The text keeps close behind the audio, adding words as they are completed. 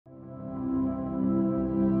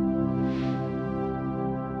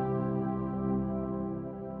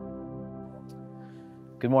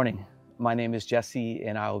Good morning. My name is Jesse,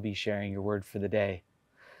 and I will be sharing your word for the day.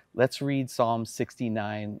 Let's read Psalm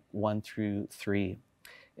 69, 1 through 3,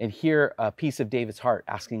 and hear a piece of David's heart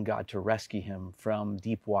asking God to rescue him from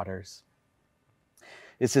deep waters.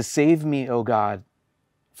 It says, "Save me, O God,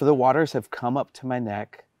 for the waters have come up to my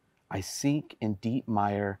neck. I sink in deep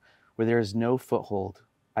mire where there is no foothold.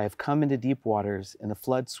 I have come into deep waters, and the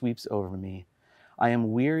flood sweeps over me. I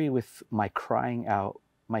am weary with my crying out.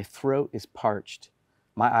 My throat is parched.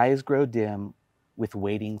 My eyes grow dim with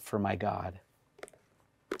waiting for my God."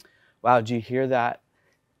 Wow, did you hear that?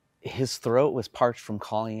 His throat was parched from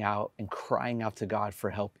calling out and crying out to God for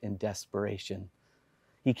help in desperation.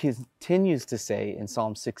 He continues to say in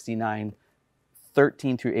Psalm 69,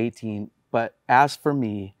 13 through 18, "But as for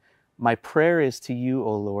me, my prayer is to you,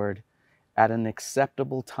 O Lord, at an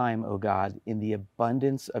acceptable time, O God, in the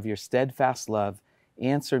abundance of your steadfast love,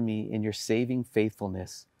 answer me in your saving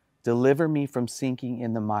faithfulness. Deliver me from sinking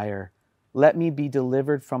in the mire. Let me be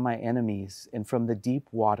delivered from my enemies and from the deep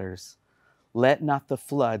waters. Let not the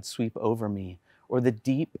flood sweep over me, or the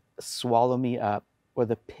deep swallow me up, or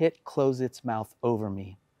the pit close its mouth over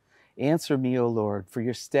me. Answer me, O Lord, for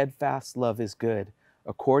your steadfast love is good,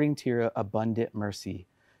 according to your abundant mercy.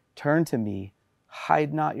 Turn to me,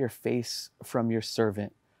 hide not your face from your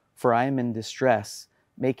servant, for I am in distress.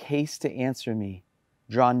 Make haste to answer me.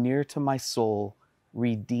 Draw near to my soul,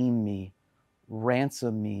 redeem me,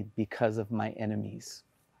 ransom me because of my enemies."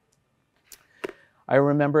 I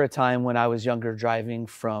remember a time when I was younger driving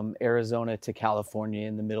from Arizona to California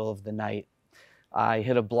in the middle of the night. I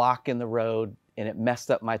hit a block in the road and it messed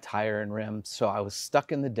up my tire and rim, so I was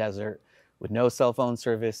stuck in the desert with no cell phone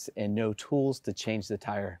service and no tools to change the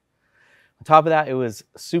tire. On top of that, it was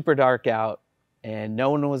super dark out and no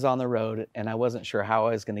one was on the road, and I wasn't sure how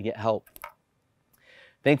I was going to get help.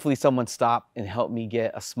 Thankfully, someone stopped and helped me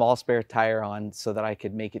get a small spare tire on so that I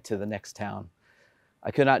could make it to the next town.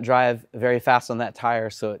 I could not drive very fast on that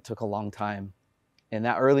tire, so it took a long time. And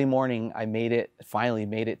that early morning, I finally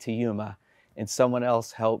made it to Yuma, and someone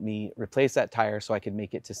else helped me replace that tire so I could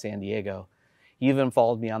make it to San Diego. He even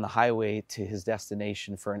followed me on the highway to his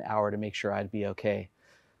destination for an hour to make sure I'd be okay.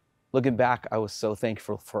 Looking back, I was so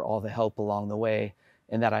thankful for all the help along the way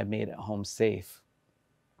and that I made it home safe.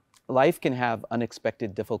 Life can have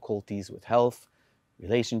unexpected difficulties with health,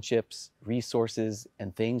 relationships, resources,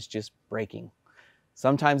 and things just breaking.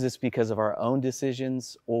 Sometimes it's because of our own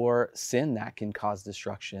decisions or sin that can cause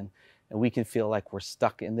destruction, and we can feel like we're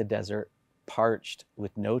stuck in the desert, parched,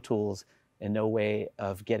 with no tools and no way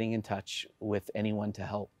of getting in touch with anyone to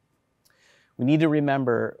help. We need to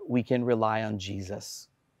remember we can rely on Jesus.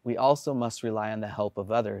 We also must rely on the help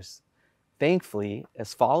of others. Thankfully,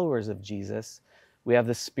 as followers of Jesus, we have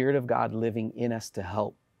the Spirit of God living in us to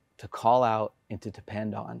help, to call out, and to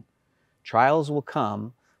depend on. Trials will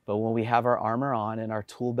come, but when we have our armor on and our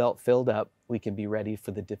tool belt filled up, we can be ready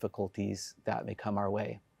for the difficulties that may come our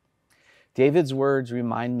way. David's words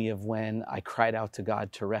remind me of when I cried out to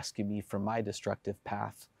God to rescue me from my destructive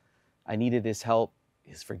path. I needed his help,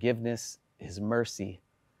 his forgiveness, his mercy,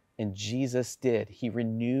 and Jesus did. He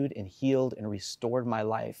renewed and healed and restored my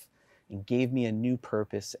life and gave me a new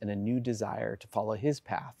purpose and a new desire to follow his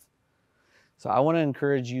path. So I want to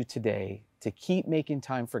encourage you today to keep making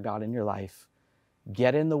time for God in your life.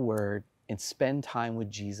 Get in the Word and spend time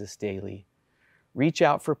with Jesus daily. Reach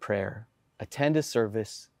out for prayer, attend a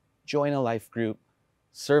service, join a life group,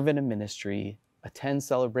 serve in a ministry, attend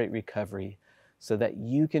Celebrate Recovery, so that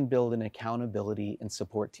you can build an accountability and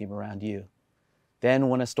support team around you. Then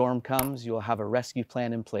when a storm comes, you'll have a rescue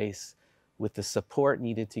plan in place with the support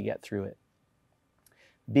needed to get through it.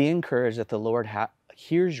 Be encouraged that the Lord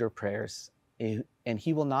hears your prayers and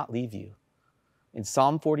he will not leave you. In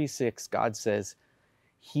Psalm 46, God says,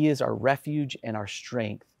 "He is our refuge and our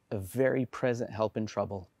strength, a very present help in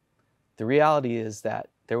trouble." The reality is that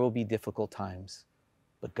there will be difficult times,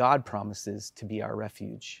 but God promises to be our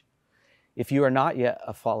refuge. If you are not yet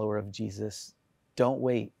a follower of Jesus, don't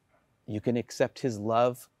wait. You can accept his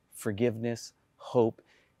love, forgiveness, hope,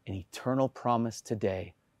 and eternal promise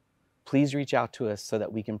today. Please reach out to us so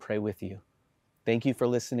that we can pray with you. Thank you for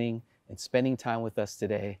listening and spending time with us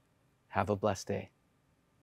today. Have a blessed day.